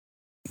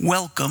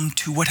Welcome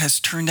to what has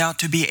turned out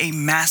to be a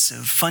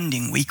massive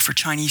funding week for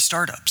Chinese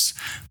startups,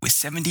 with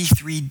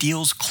 73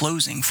 deals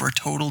closing for a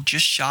total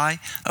just shy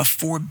of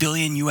 $4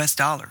 billion US.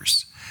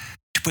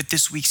 To put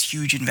this week's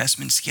huge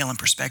investment scale in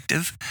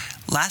perspective,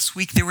 last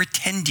week there were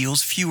 10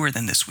 deals fewer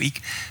than this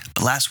week,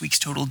 but last week's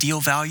total deal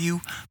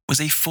value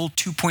was a full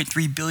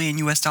 $2.3 billion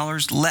US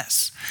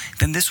less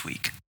than this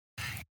week.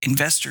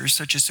 Investors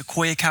such as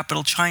Sequoia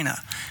Capital China,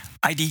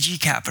 IDG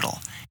Capital,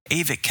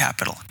 Avic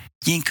Capital,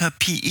 Yinka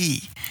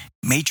PE,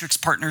 Matrix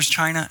Partners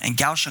China, and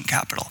Gaosheng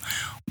Capital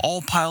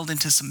all piled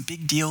into some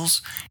big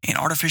deals in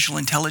artificial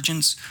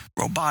intelligence,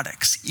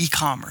 robotics,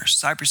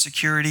 e-commerce,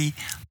 cybersecurity,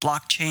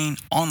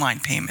 blockchain, online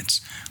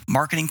payments,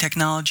 marketing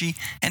technology,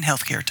 and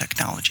healthcare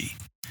technology.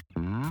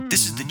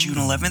 This is the June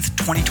 11th,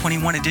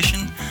 2021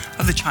 edition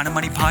of the China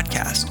Money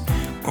Podcast,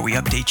 where we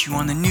update you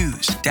on the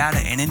news, data,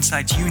 and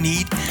insights you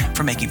need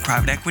for making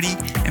private equity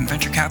and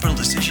venture capital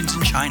decisions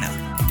in China.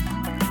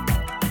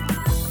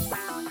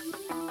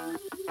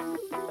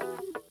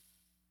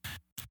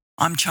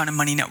 I'm China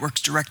Money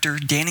Network's director,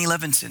 Danny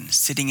Levinson,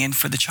 sitting in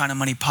for the China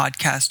Money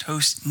Podcast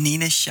host,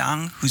 Nina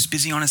Xiang, who's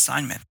busy on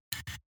assignment.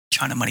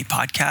 China Money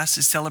Podcast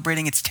is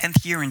celebrating its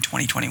 10th year in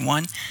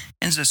 2021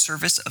 and is a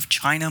service of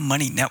China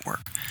Money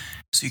Network.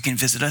 So you can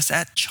visit us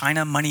at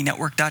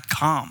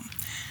ChinaMoneyNetwork.com.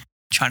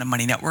 China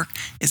Money Network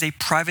is a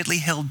privately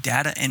held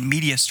data and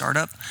media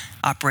startup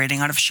operating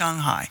out of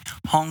Shanghai,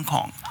 Hong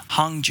Kong,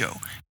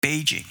 Hangzhou,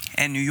 Beijing,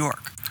 and New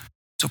York.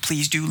 So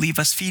please do leave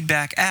us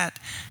feedback at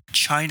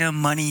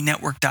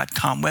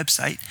ChinaMoneyNetwork.com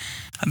website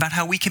about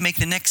how we can make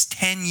the next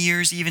 10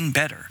 years even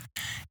better.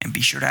 And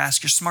be sure to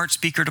ask your smart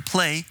speaker to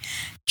play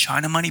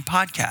China Money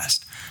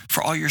Podcast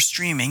for all your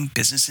streaming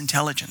business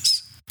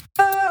intelligence.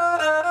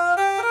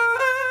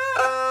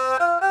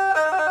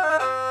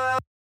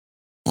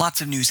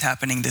 Lots of news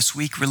happening this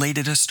week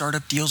related to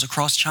startup deals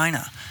across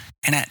China.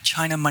 And at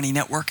China Money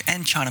Network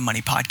and China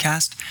Money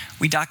Podcast,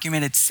 we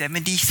documented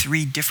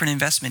 73 different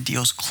investment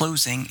deals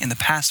closing in the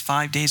past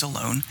 5 days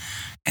alone,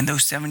 and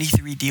those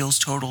 73 deals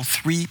total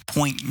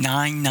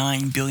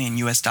 $3.99 billion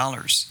US.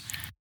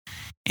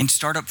 In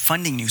startup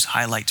funding news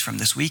highlights from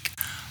this week,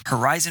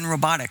 Horizon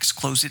Robotics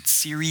closed its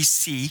Series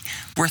C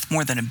worth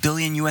more than $1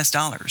 billion US.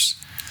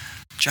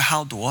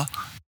 Zhihao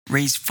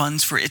raised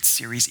funds for its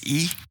Series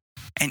E,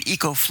 and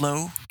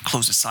EcoFlow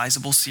closed a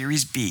sizable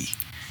Series B.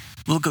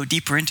 We'll go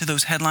deeper into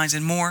those headlines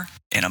and more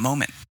in a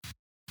moment.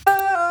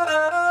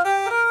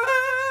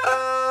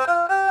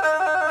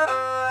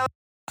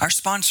 Our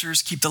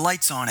sponsors keep the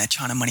lights on at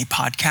China Money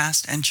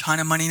Podcast and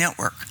China Money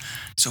Network,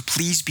 so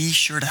please be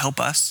sure to help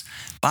us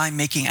by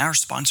making our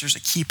sponsors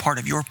a key part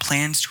of your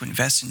plans to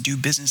invest and do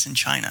business in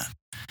China.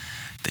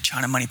 The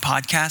China Money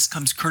Podcast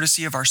comes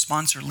courtesy of our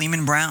sponsor,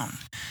 Lehman Brown.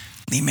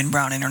 Lehman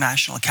Brown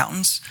International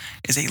Accountants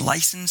is a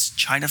licensed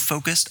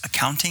China-focused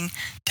accounting,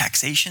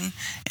 taxation,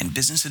 and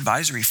business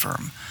advisory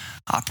firm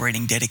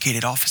operating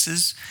dedicated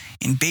offices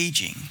in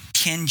Beijing,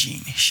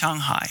 Tianjin,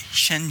 Shanghai,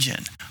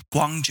 Shenzhen,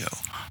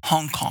 Guangzhou,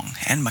 Hong Kong,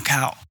 and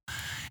Macau,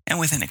 and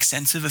with an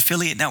extensive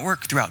affiliate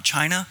network throughout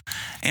China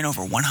and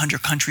over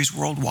 100 countries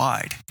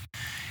worldwide.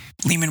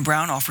 Lehman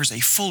Brown offers a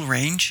full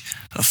range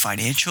of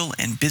financial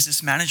and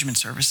business management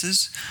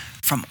services,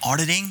 from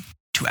auditing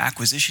to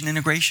acquisition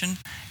integration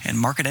and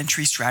market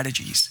entry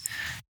strategies.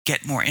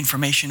 Get more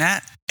information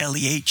at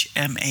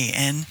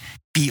LEHMANBROWN.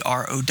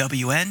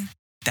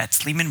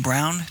 That's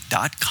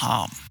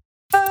LehmanBrown.com.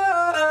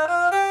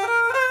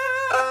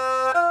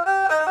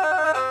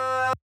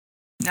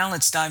 Now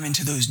let's dive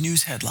into those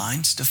news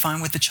headlines to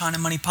find what the China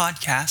Money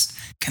Podcast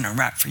can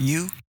unwrap for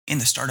you in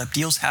the startup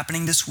deals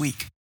happening this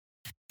week.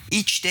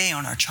 Each day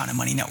on our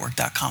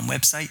ChinaMoneyNetwork.com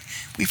website,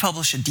 we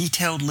publish a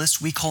detailed list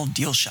we call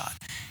Deal Shot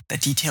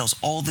that details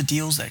all the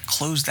deals that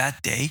close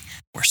that day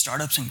where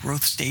startups and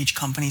growth stage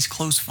companies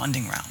close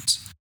funding rounds.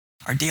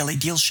 Our daily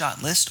Deal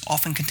Shot list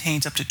often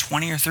contains up to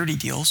 20 or 30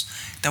 deals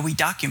that we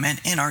document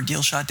in our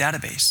Deal Shot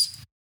database.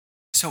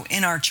 So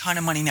in our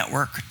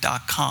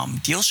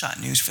ChinaMoneyNetwork.com Deal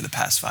Shot news for the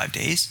past 5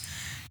 days,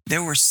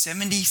 there were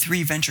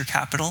 73 venture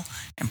capital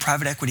and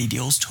private equity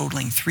deals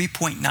totaling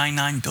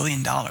 $3.99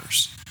 billion.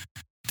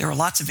 There were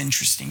lots of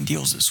interesting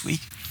deals this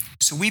week,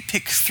 so we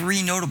picked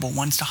 3 notable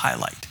ones to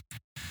highlight.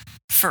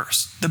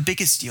 First, the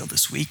biggest deal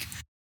this week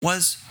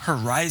was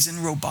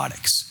Horizon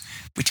Robotics,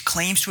 which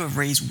claims to have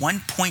raised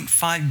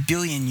 $1.5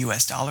 billion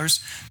US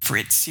for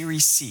its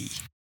Series C.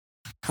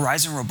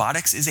 Horizon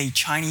Robotics is a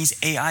Chinese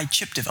AI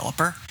chip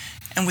developer,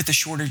 and with the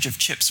shortage of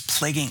chips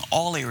plaguing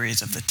all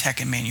areas of the tech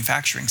and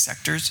manufacturing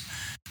sectors,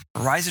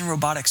 Horizon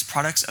Robotics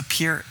products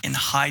appear in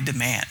high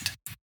demand.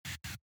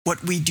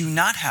 What we do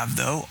not have,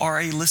 though, are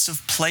a list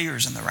of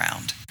players in the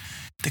round.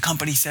 The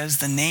company says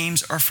the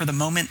names are for the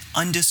moment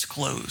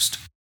undisclosed.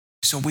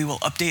 So we will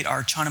update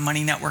our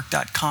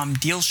ChinaMoneyNetwork.com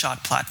Deal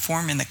Shot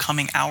platform in the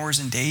coming hours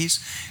and days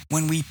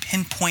when we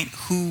pinpoint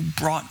who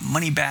brought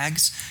money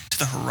bags to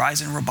the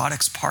Horizon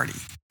Robotics party.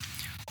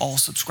 All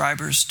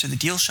subscribers to the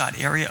Deal Shot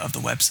area of the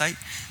website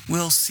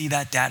will see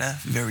that data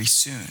very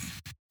soon.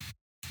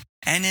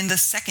 And in the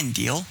second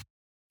deal,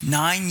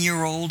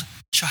 9-year-old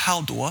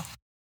Zhihao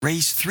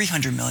raised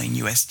 $300 million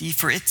USD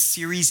for its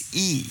Series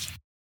E.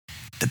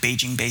 The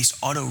Beijing-based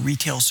auto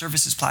retail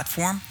services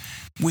platform,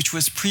 which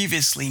was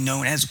previously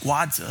known as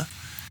Guozi,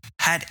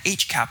 had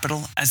H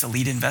Capital as a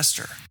lead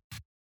investor,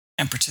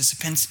 and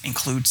participants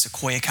include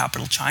Sequoia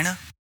Capital China,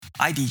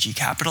 IDG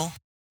Capital,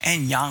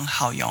 and Yang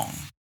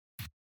Haoyong.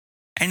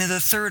 And in the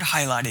third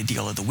highlighted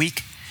deal of the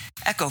week,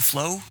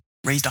 EcoFlow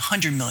raised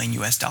 $100 million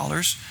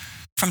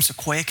from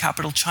Sequoia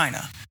Capital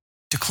China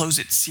to close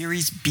its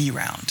Series B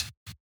round.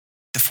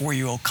 The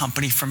 4-year-old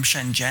company from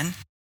Shenzhen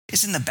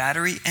is in the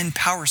battery and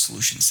power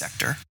solutions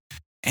sector,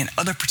 and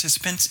other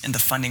participants in the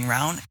funding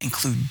round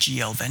include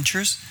GL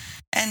Ventures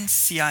and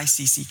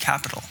CICC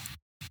Capital.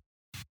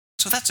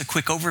 So that's a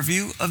quick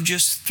overview of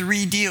just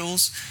 3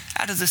 deals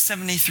out of the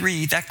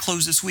 73 that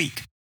closed this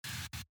week.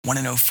 Want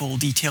to know full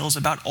details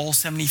about all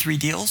 73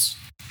 deals?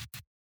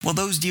 Well,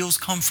 those deals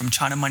come from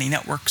China Money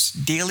Network's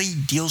daily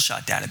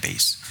DealShot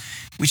database,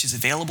 which is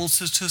available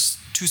to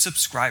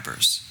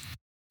subscribers.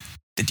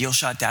 The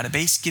DealShot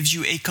database gives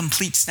you a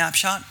complete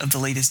snapshot of the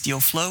latest deal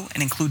flow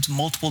and includes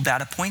multiple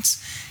data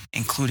points,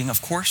 including,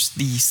 of course,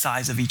 the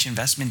size of each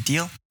investment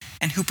deal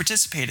and who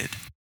participated.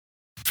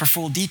 For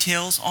full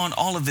details on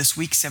all of this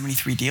week's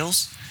 73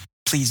 deals,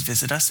 please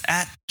visit us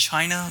at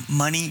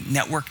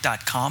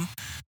ChinaMoneyNetwork.com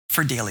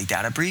for daily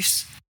data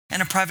briefs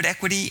and a private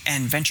equity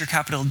and venture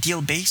capital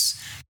deal base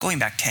going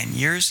back 10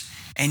 years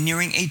and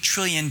nearing $1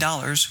 trillion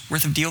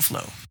worth of deal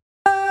flow.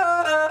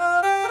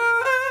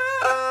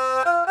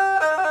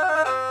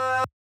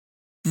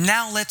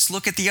 Now let's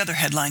look at the other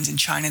headlines in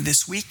China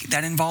this week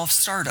that involve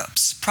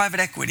startups, private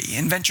equity,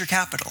 and venture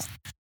capital.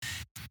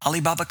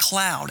 Alibaba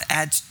Cloud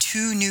adds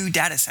 2 new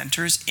data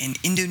centers in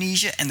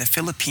Indonesia and the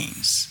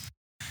Philippines.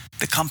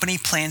 The company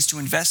plans to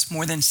invest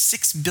more than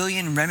 6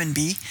 billion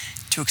renminbi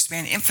to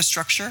expand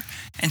infrastructure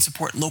and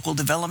support local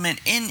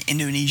development in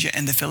Indonesia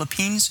and the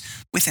Philippines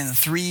within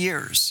 3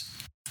 years.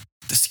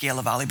 The scale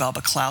of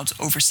Alibaba Cloud's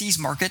overseas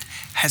market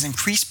has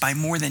increased by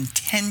more than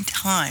 10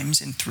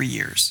 times in 3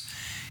 years.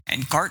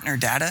 And Gartner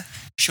data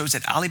shows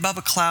that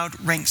Alibaba Cloud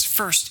ranks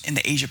first in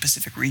the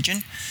Asia-Pacific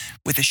region,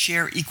 with a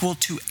share equal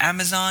to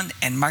Amazon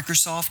and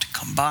Microsoft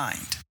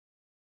combined.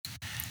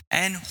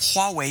 And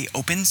Huawei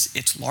opens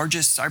its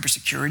largest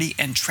cybersecurity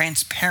and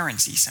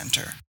transparency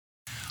center.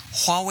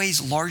 Huawei's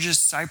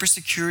largest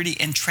cybersecurity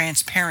and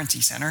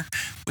transparency center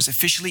was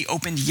officially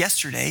opened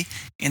yesterday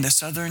in the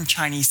southern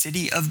Chinese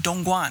city of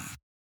Dongguan.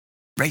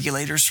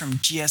 Regulators from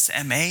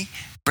GSMA,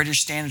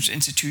 British Standards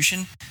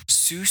Institution,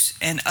 SUSE,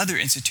 and other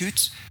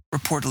institutes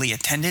reportedly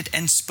attended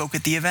and spoke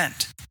at the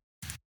event.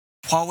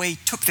 Huawei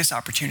took this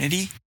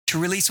opportunity to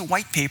release a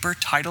white paper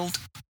titled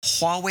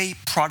Huawei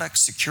Product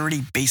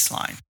Security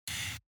Baseline,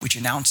 which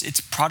announced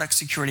its product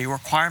security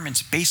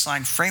requirements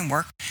baseline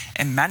framework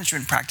and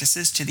management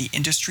practices to the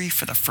industry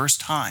for the first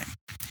time.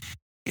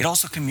 It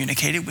also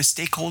communicated with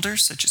stakeholders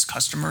such as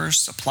customers,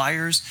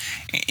 suppliers,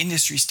 and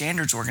industry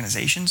standards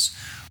organizations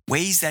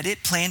ways that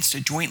it plans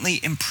to jointly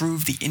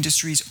improve the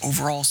industry's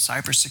overall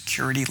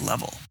cybersecurity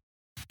level.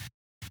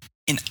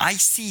 In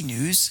IC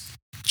news,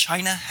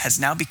 China has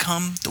now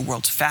become the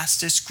world's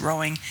fastest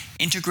growing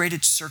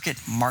integrated circuit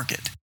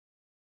market.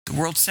 The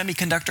World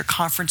Semiconductor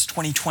Conference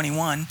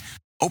 2021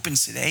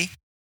 opens today,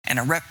 and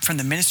a rep from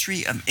the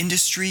Ministry of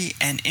Industry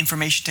and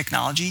Information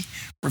Technology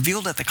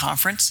revealed at the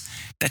conference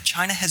that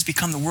China has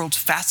become the world's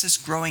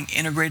fastest growing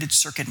integrated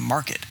circuit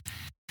market.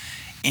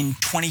 In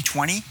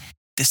 2020,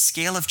 the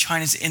scale of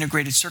China's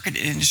integrated circuit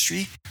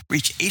industry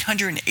reached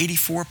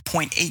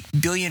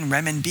 884.8 billion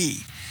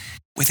renminbi,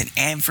 with an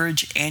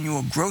average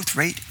annual growth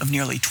rate of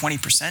nearly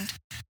 20%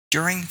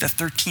 during the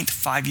 13th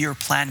five-year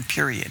plan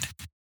period,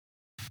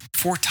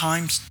 4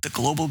 times the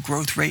global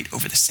growth rate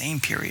over the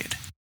same period.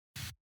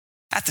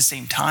 At the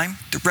same time,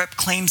 the rep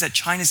claims that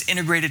China's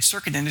integrated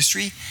circuit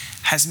industry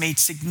has made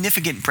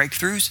significant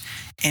breakthroughs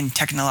in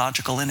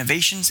technological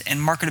innovations and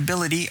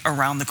marketability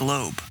around the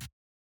globe.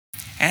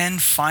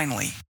 And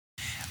finally,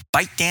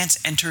 ByteDance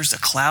enters the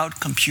cloud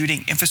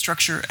computing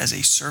infrastructure as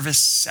a service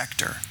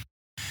sector.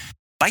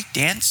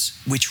 ByteDance,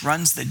 which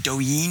runs the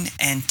Douyin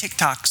and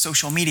TikTok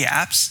social media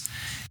apps,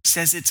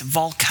 says its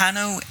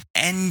Volcano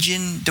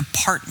Engine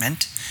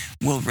department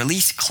will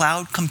release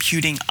cloud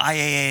computing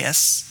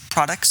IaaS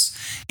products,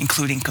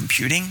 including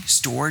computing,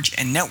 storage,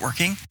 and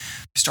networking,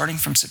 starting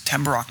from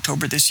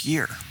September-October this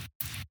year.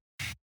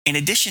 In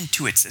addition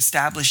to its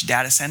established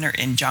data center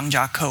in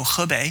Zhangjiakou,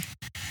 Hebei,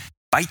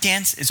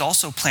 ByteDance is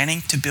also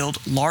planning to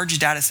build large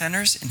data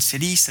centers in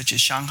cities such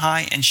as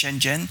Shanghai and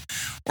Shenzhen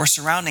or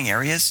surrounding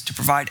areas to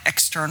provide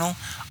external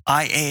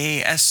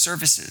IaaS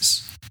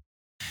services.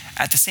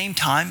 At the same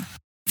time,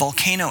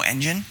 Volcano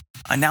Engine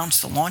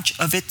announced the launch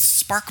of its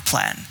Spark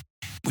plan,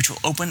 which will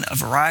open a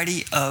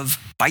variety of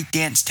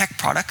ByteDance tech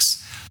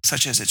products,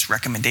 such as its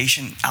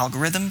recommendation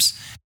algorithms,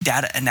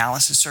 data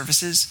analysis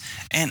services,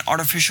 and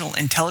artificial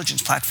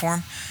intelligence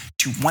platform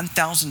to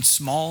 1,000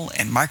 small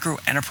and micro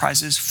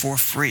enterprises for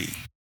free.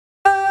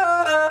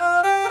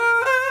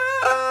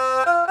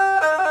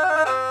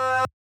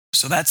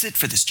 So that's it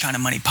for this China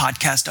Money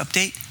podcast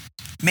update.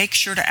 Make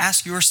sure to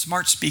ask your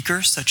smart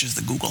speakers, such as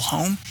the Google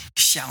Home,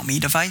 Xiaomi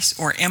device,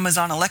 or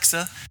Amazon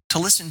Alexa, to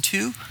listen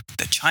to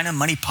the China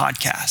Money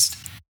Podcast.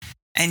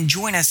 And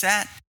join us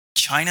at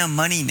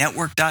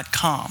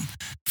ChinaMoneyNetwork.com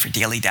for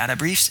daily data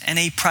briefs and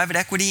a private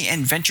equity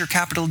and venture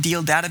capital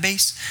deal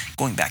database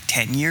going back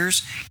 10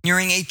 years,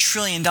 nearing $1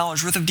 trillion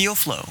worth of deal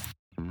flow.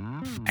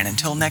 And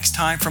until next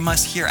time from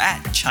us here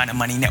at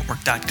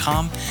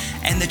ChinaMoneyNetwork.com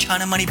and the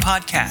China Money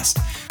Podcast,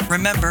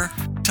 remember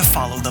to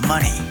follow the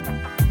money.